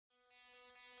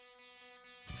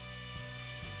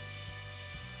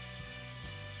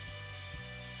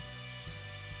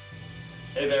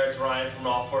Hey there, it's Ryan from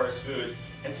All Forest Foods.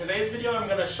 In today's video I'm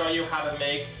going to show you how to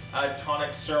make a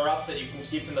tonic syrup that you can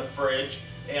keep in the fridge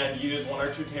and use 1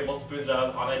 or 2 tablespoons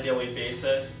of on a daily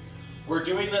basis. We're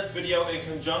doing this video in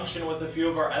conjunction with a few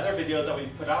of our other videos that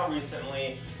we've put out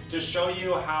recently to show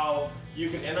you how you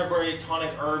can integrate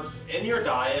tonic herbs in your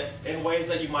diet in ways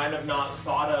that you might have not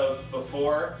thought of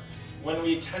before. When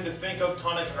we tend to think of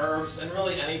tonic herbs, and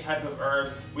really any type of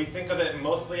herb, we think of it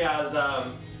mostly as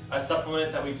a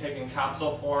supplement that we take in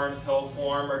capsule form, pill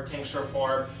form, or tincture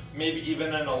form, maybe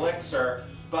even an elixir.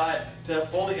 But to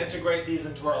fully integrate these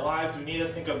into our lives, we need to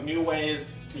think of new ways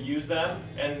to use them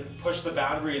and push the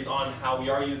boundaries on how we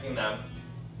are using them.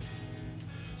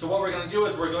 So what we're going to do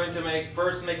is we're going to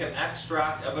first make an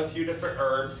extract of a few different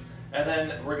herbs, and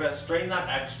then we're going to strain that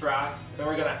extract, and then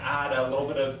we're going to add a little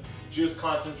bit of juice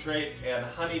concentrate and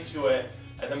honey to it,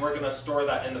 and then we're going to store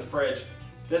that in the fridge.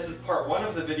 This is part 1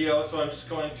 of the video, so I'm just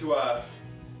going to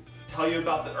tell you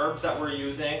about the herbs that we're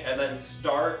using and then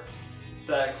start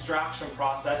the extraction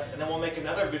process, and then we'll make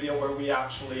another video where we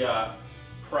actually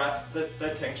press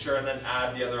the tincture and then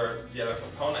add the other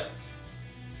components.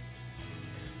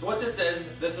 So what this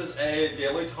is a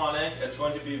daily tonic. It's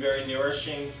going to be very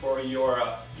nourishing for your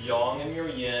yang and your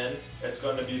yin. It's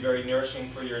going to be very nourishing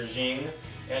for your jing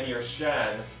and your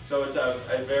shen. So it's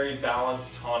a very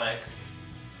balanced tonic.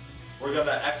 We're going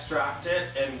to extract it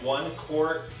in 1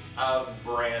 quart of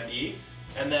brandy,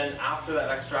 and then after that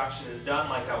extraction is done,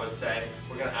 like I was saying,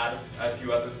 we're going to add a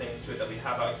few other things to it that we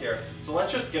have out here. So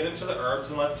let's just get into the herbs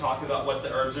and let's talk about what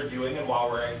the herbs are doing and why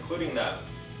we're including them.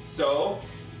 So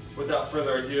without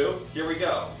further ado, here we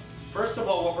go. First of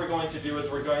all, what we're going to do is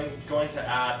we're going to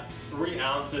add 3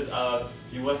 ounces of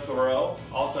elixir,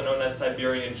 also known as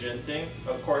Siberian ginseng.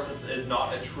 Of course, this is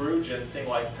not a true ginseng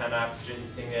like Panax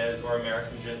ginseng is or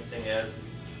American ginseng is.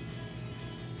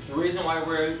 The reason why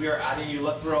we are adding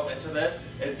elixir into this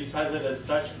is because it is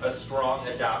such a strong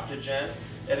adaptogen.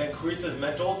 It increases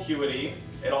mental acuity.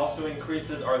 It also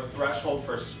increases our threshold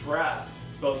for stress,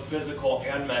 both physical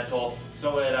and mental.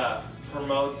 So it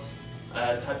promotes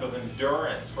a type of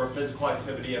endurance for physical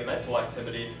activity and mental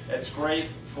activity. It's great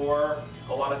for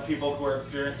a lot of people who are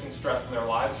experiencing stress in their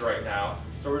lives right now.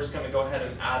 So we're just going to go ahead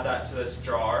and add that to this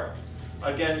jar.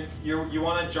 Again, you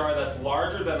want a jar that's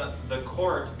larger than the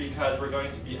quart because we're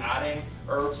going to be adding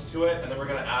herbs to it, and then we're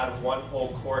going to add 1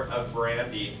 whole quart of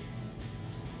brandy.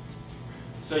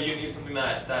 So you need something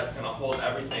that's going to hold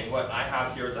everything. What I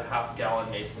have here is a ½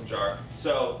 gallon mason jar.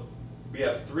 So we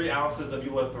have 3 ounces of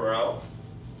elixir,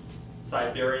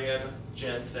 Siberian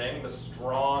ginseng, the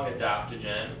strong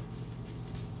adaptogen.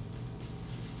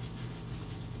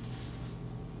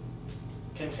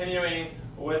 Continuing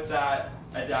with that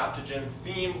adaptogen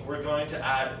theme, we're going to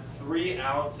add 3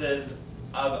 ounces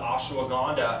of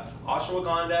ashwagandha.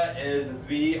 Ashwagandha is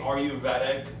the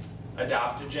Ayurvedic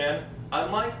adaptogen.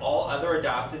 Unlike all other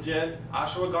adaptogens,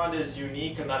 ashwagandha is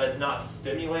unique in that it's not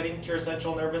stimulating to your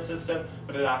central nervous system,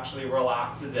 but it actually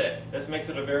relaxes it. This makes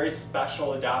it a very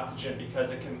special adaptogen because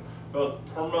it can both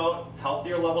promote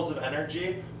healthier levels of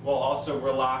energy while also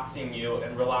relaxing you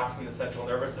and relaxing the central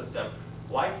nervous system.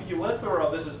 Like the elixir,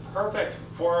 this is perfect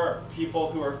for people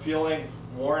who are feeling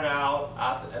worn out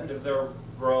at the end of their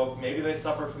rope. Maybe they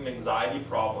suffer from anxiety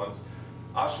problems.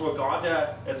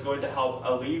 Ashwagandha is going to help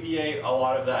alleviate a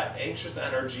lot of that anxious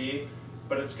energy,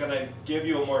 but it's going to give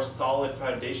you a more solid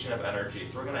foundation of energy.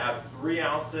 So we're going to add 3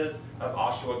 ounces of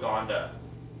ashwagandha.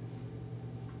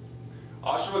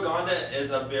 Ashwagandha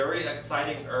is a very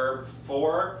exciting herb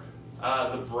for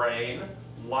the brain.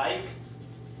 Like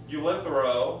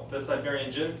elixir, the Siberian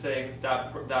ginseng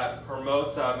that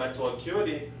promotes mental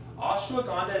acuity,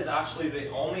 ashwagandha is actually the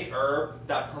only herb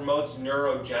that promotes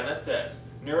neurogenesis.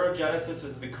 Neurogenesis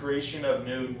is the creation of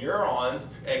new neurons,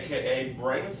 aka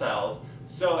brain cells.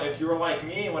 So if you were like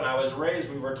me, when I was raised,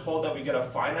 we were told that we get a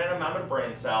finite amount of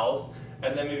brain cells,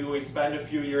 and then maybe we spend a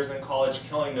few years in college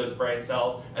killing those brain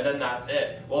cells, and then that's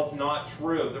it. Well, it's not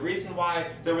true. The reason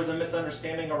why there was a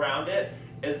misunderstanding around it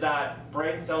is that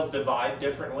brain cells divide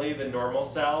differently than normal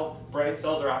cells. Brain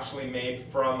cells are actually made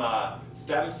from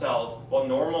stem cells, while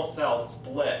normal cells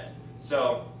split.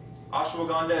 So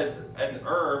ashwagandha is an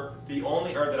herb, the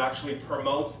only herb that actually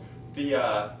promotes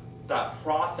that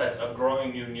process of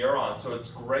growing new neurons. So it's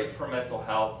great for mental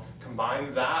health.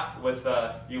 Combine that with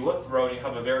elixir and you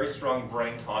have a very strong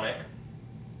brain tonic.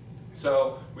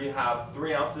 So we have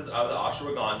 3 ounces of the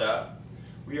ashwagandha.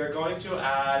 We are going to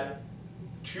add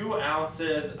 2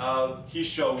 ounces of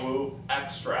hisho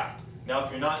extract. Now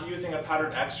if you're not using a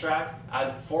powdered extract,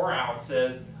 add 4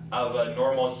 ounces of a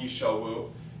normal hisho.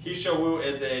 Hisho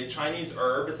is a Chinese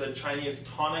herb. It's a Chinese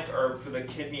tonic herb for the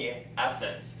kidney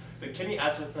essence. The kidney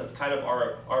essence is kind of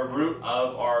our root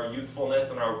of our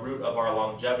youthfulness and our root of our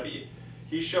longevity.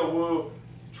 He Shou Wu,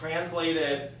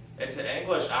 translated into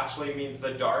English, actually means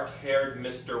the dark-haired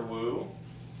Mr. Wu.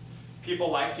 People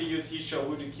like to use He Shou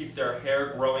Wu to keep their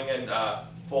hair growing in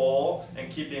full and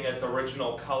keeping its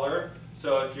original color.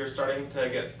 So if you're starting to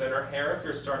get thinner hair, if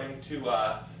you're starting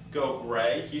to go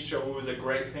gray, He Shou Wu is a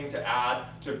great thing to add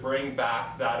to bring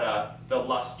back that the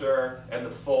luster and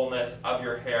the fullness of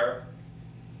your hair.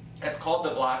 It's called the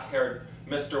black-haired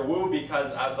Mr. Wu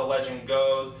because, as the legend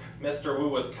goes, Mr. Wu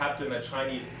was kept in a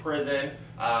Chinese prison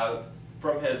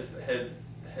from his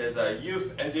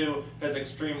youth into his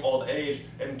extreme old age,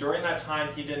 and during that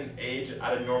time he didn't age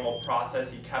at a normal process.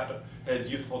 He kept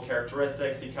his youthful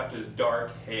characteristics, he kept his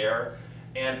dark hair,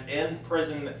 and in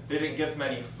prison they didn't give him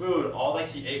any food. All that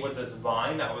he ate was this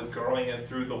vine that was growing in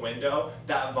through the window.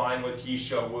 That vine was He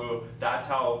Shou Wu. That's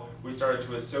how we started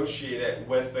to associate it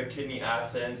with the kidney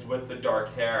essence, with the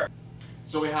dark hair.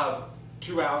 So we have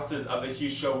 2 ounces of the He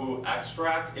Shou Wu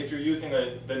extract. If you're using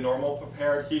the normal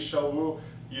prepared He Shou Wu,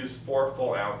 use 4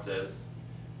 full ounces.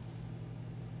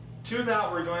 To that,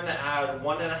 we're going to add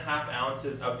 1.5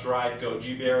 ounces of dried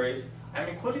goji berries. I'm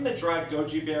including the dried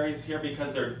goji berries here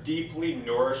because they're deeply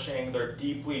nourishing, they're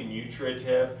deeply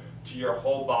nutritive to your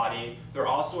whole body. They're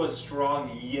also a strong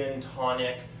yin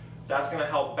tonic. That's going to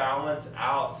help balance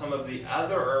out some of the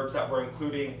other herbs that we're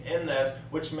including in this,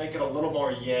 which make it a little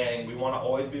more yang. We want to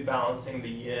always be balancing the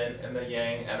yin and the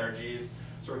yang energies.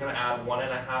 So we're going to add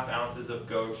 1.5 ounces of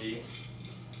goji.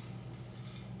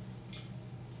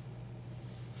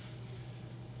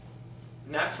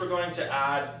 Next, we're going to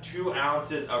add 2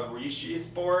 ounces of reishi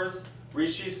spores.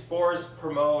 Reishi spores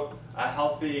promote a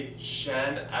healthy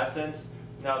Shen essence.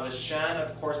 Now the Shen,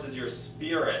 of course, is your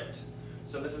spirit.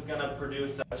 So this is going to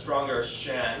produce a stronger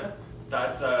Shen.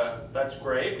 That's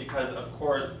great because, of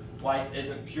course, life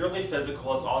isn't purely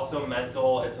physical. It's also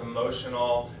mental, it's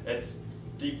emotional, it's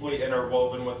deeply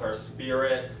interwoven with our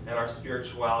spirit and our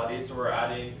spirituality. So we're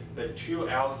adding the 2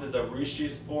 ounces of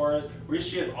reishi spores.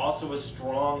 Reishi is also a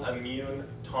strong immune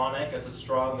tonic. It's a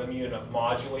strong immune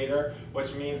modulator,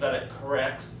 which means that it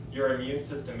corrects your immune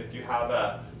system. If you have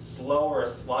a slow or a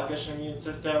sluggish immune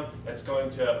system, it's going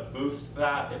to boost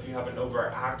that. If you have an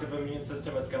overactive immune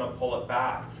system, it's going to pull it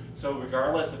back. So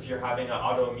regardless if you're having an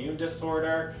autoimmune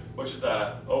disorder, which is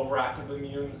an overactive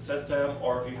immune system,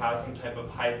 or if you have some type of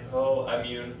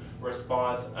hypoimmune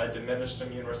response, a diminished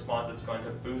immune response, it's going to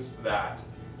boost that.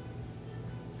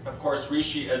 Of course,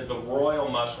 reishi is the royal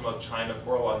mushroom of China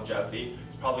for longevity.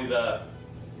 It's probably the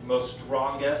most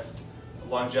strongest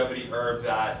longevity herb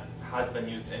that has been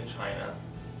used in China.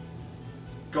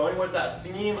 Going with that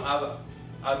theme of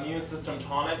immune system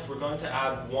tonics, we're going to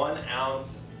add 1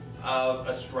 ounce of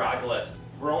astragalus.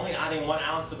 We're only adding 1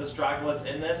 ounce of astragalus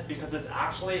in this because it's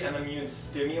actually an immune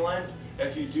stimulant.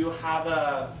 If you do have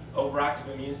an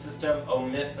overactive immune system,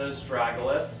 omit the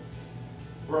astragalus.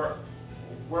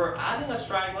 We're adding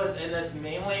astragalus in this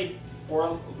mainly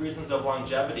for reasons of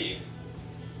longevity.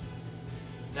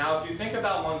 Now, if you think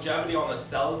about longevity on the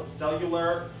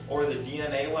cellular or the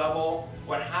DNA level,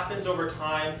 what happens over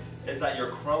time is that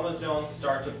your chromosomes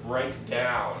start to break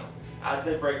down. As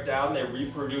they break down, they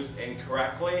reproduce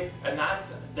incorrectly, and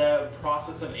that's the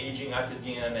process of aging at the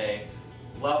DNA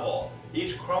level.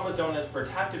 Each chromosome is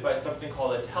protected by something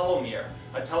called a telomere.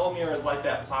 A telomere is like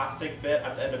that plastic bit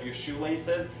at the end of your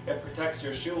shoelaces. It protects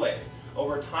your shoelace.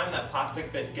 Over time, that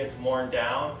plastic bit gets worn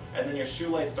down, and then your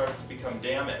shoelace starts to become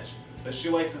damaged. The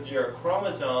shoelace is your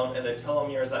chromosome, and the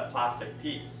telomere is that plastic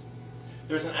piece.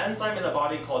 There's an enzyme in the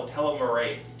body called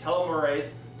telomerase.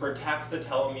 Telomerase protects the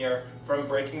telomere from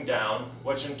breaking down,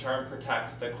 which in turn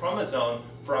protects the chromosome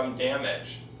from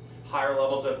damage. Higher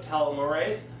levels of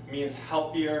telomerase means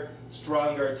healthier,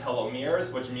 stronger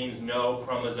telomeres, which means no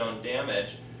chromosome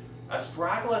damage.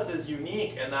 Astragalus is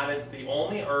unique in that it's the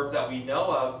only herb that we know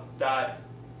of that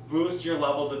boosts your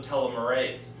levels of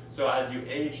telomerase. So as you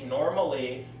age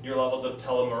normally, your levels of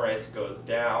telomerase goes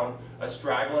down.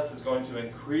 Astragalus is going to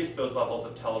increase those levels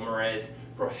of telomerase,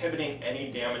 prohibiting any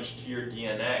damage to your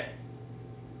DNA.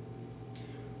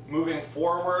 Moving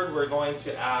forward, we're going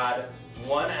to add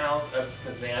 1 ounce of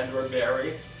schizandra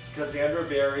berry. Schizandra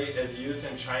berry is used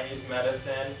in Chinese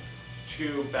medicine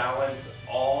to balance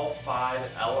all 5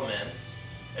 elements.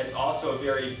 It's also a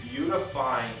very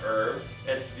beautifying herb.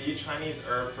 It's the Chinese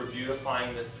herb for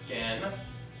beautifying the skin.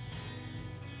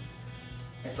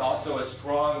 It's also a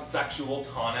strong sexual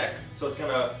tonic, so it's going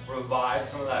to revive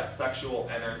some of that sexual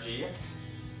energy.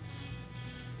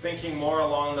 Thinking more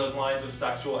along those lines of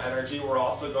sexual energy, we're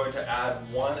also going to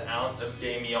add 1 ounce of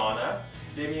Damiana.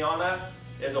 Damiana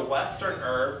is a Western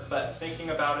herb, but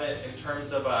thinking about it in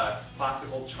terms of a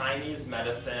classical Chinese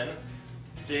medicine,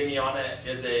 Damiana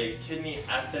is a kidney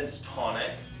essence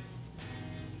tonic.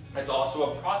 It's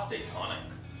also a prostate tonic.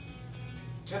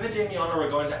 To the Damiana, we're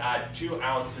going to add 2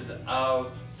 ounces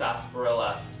of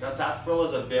sarsaparilla. Now, sarsaparilla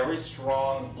is a very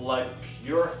strong blood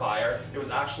purifier. It was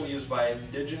actually used by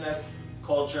indigenous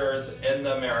cultures in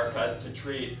the Americas to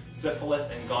treat syphilis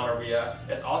and gonorrhea.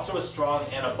 It's also a strong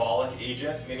anabolic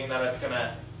agent, meaning that it's going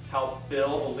to help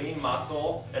build lean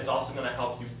muscle. It's also going to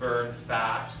help you burn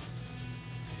fat.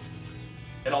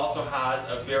 It also has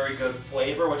a very good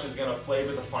flavor, which is going to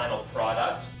flavor the final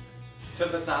product. To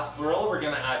the sarsaparilla, we're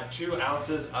going to add 2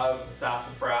 ounces of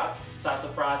sassafras.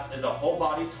 Sassafras is a whole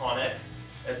body tonic.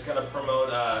 It's going to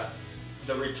promote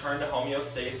the return to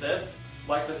homeostasis.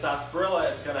 Like the sarsaparilla,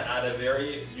 it's going to add a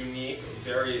very unique,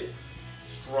 very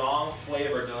strong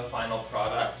flavor to the final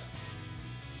product.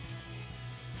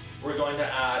 We're going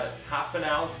to add ½ an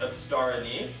ounce of star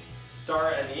anise.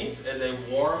 Star anise is a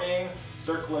warming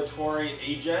circulatory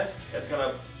agent. It's going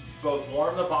to both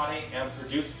warm the body and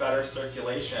produce better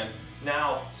circulation.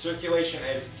 Now, circulation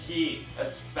is key,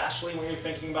 especially when you're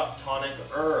thinking about tonic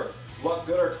herbs. What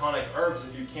good are tonic herbs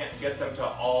if you can't get them to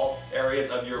all areas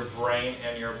of your brain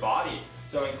and your body?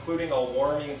 So including a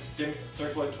warming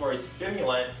circulatory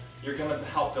stimulant, you're going to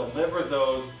help deliver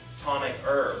those tonic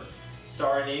herbs.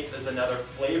 Star anise is another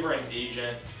flavoring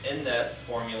agent in this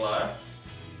formula.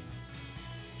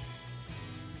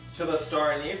 To the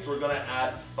star anise, we're going to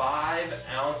add 5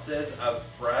 ounces of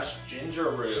fresh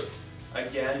ginger root.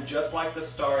 Again, just like the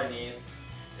star anise,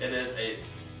 it is a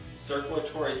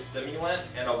circulatory stimulant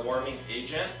and a warming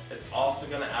agent. It's also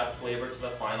going to add flavor to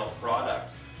the final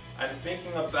product. I'm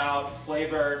thinking about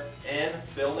flavor in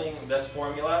building this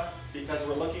formula because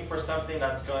we're looking for something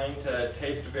that's going to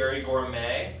taste very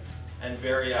gourmet and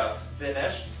very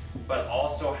finished, but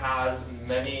also has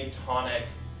many tonic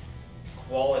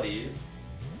qualities.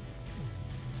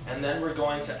 And then we're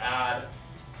going to add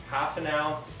 ½ an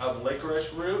ounce of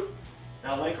licorice root.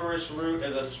 Now, licorice root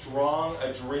is a strong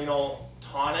adrenal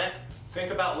tonic. Think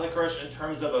about licorice in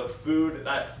terms of a food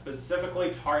that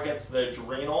specifically targets the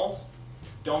adrenals.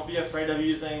 Don't be afraid of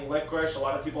using licorice. A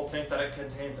lot of people think that it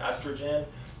contains estrogen.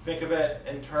 Think of it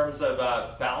in terms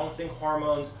of balancing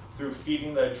hormones through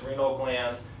feeding the adrenal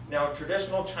glands. Now, in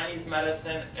traditional Chinese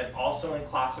medicine and also in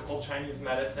classical Chinese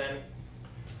medicine,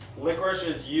 licorice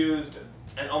is used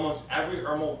in almost every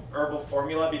herbal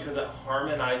formula because it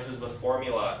harmonizes the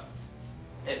formula.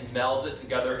 It melds it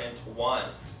together into one.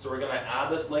 So we're going to add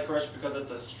this licorice because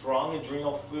it's a strong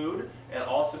adrenal food and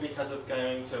also because it's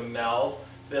going to meld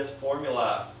this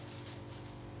formula.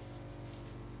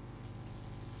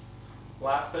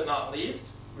 Last but not least,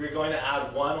 we're going to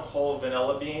add 1 whole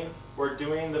vanilla bean. We're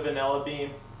doing the vanilla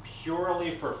bean purely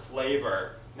for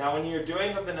flavor. Now, when you're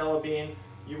doing the vanilla bean,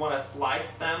 you want to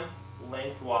slice them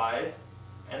lengthwise,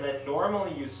 and then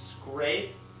normally you scrape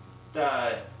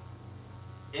the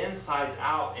insides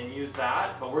out and use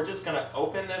that, but we're just going to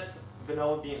open this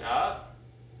vanilla bean up,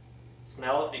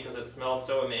 smell it because it smells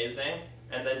so amazing,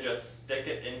 and then just stick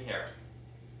it in here.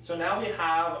 So now we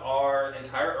have our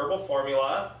entire herbal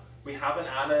formula. We haven't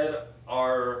added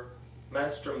our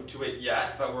menstruum to it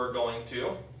yet, but we're going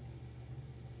to.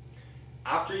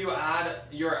 After you add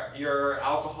your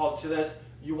alcohol to this,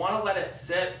 you want to let it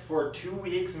sit for 2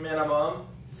 weeks minimum,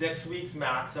 6 weeks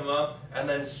maximum, and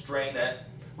then strain it.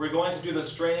 We're going to do the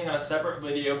straining on a separate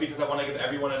video because I want to give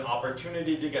everyone an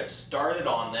opportunity to get started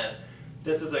on this.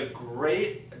 This is a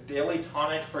great daily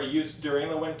tonic for use during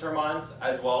the winter months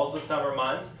as well as the summer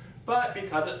months, but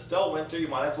because it's still winter, you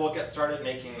might as well get started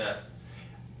making this.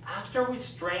 After we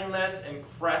strain this and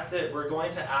press it, we're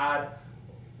going to add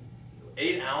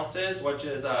 8 ounces, which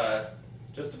is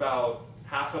just about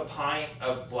 ½ a pint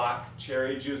of black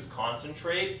cherry juice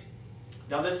concentrate.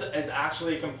 Now, this is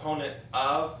actually a component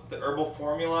of the herbal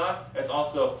formula. It's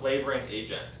also a flavoring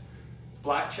agent.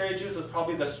 Black cherry juice is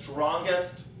probably the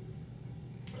strongest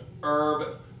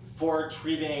herb for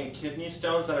treating kidney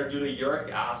stones that are due to uric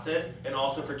acid and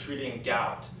also for treating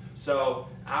gout. So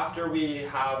after we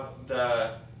have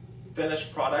the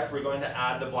finished product, we're going to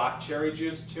add the black cherry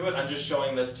juice to it. I'm just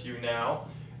showing this to you now.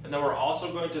 And then we're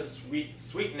also going to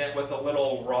sweeten it with a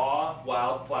little raw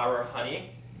wildflower honey.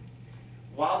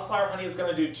 Wildflower honey is going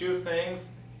to do 2 things.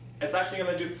 It's actually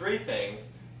going to do 3 things.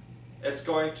 It's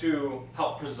going to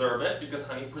help preserve it because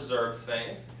honey preserves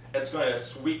things. It's going to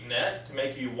sweeten it to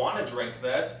make you want to drink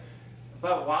this.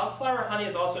 But wildflower honey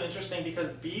is also interesting because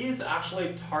bees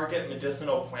actually target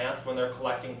medicinal plants when they're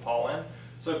collecting pollen.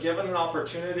 So given an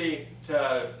opportunity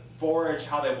to forage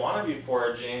how they want to be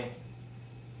foraging,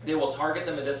 they will target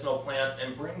the medicinal plants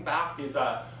and bring back these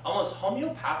almost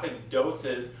homeopathic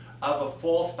doses of a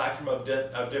full spectrum of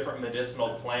different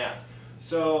medicinal plants.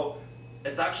 So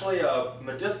it's actually a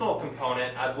medicinal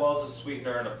component as well as a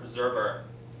sweetener and a preserver.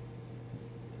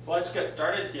 So let's get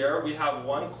started here. We have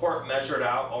 1 quart measured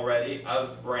out already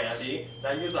of brandy.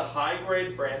 Now use a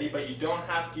high-grade brandy, but you don't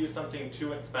have to use something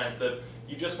too expensive.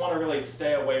 You just want to really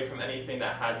stay away from anything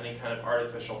that has any kind of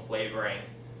artificial flavoring.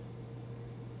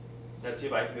 Let's see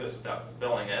if I can do this without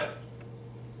spilling it.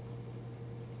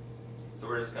 So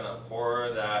we're just going to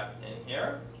pour that in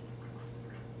here.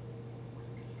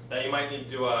 Now you might need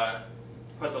to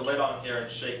put the lid on here and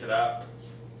shake it up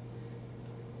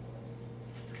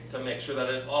to make sure that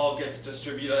it all gets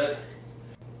distributed.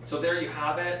 So there you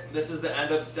have it. This is the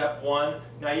end of step 1.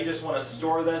 Now you just want to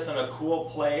store this in a cool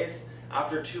place.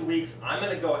 After 2 weeks, I'm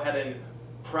going to go ahead and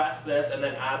press this and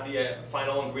then add the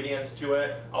final ingredients to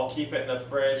it. I'll keep it in the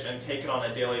fridge and take it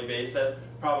on a daily basis,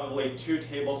 probably 2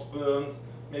 tablespoons,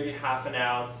 maybe ½ an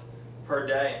ounce per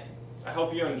day. I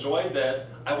hope you enjoyed this.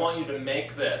 I want you to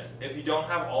make this. If you don't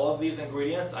have all of these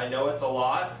ingredients, I know it's a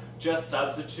lot, just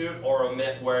substitute or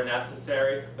omit where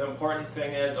necessary. The important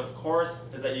thing is, of course,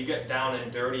 is that you get down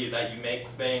and dirty, that you make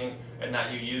things and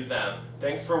that you use them.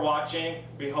 Thanks for watching.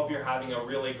 We hope you're having a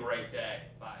really great day.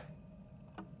 Bye.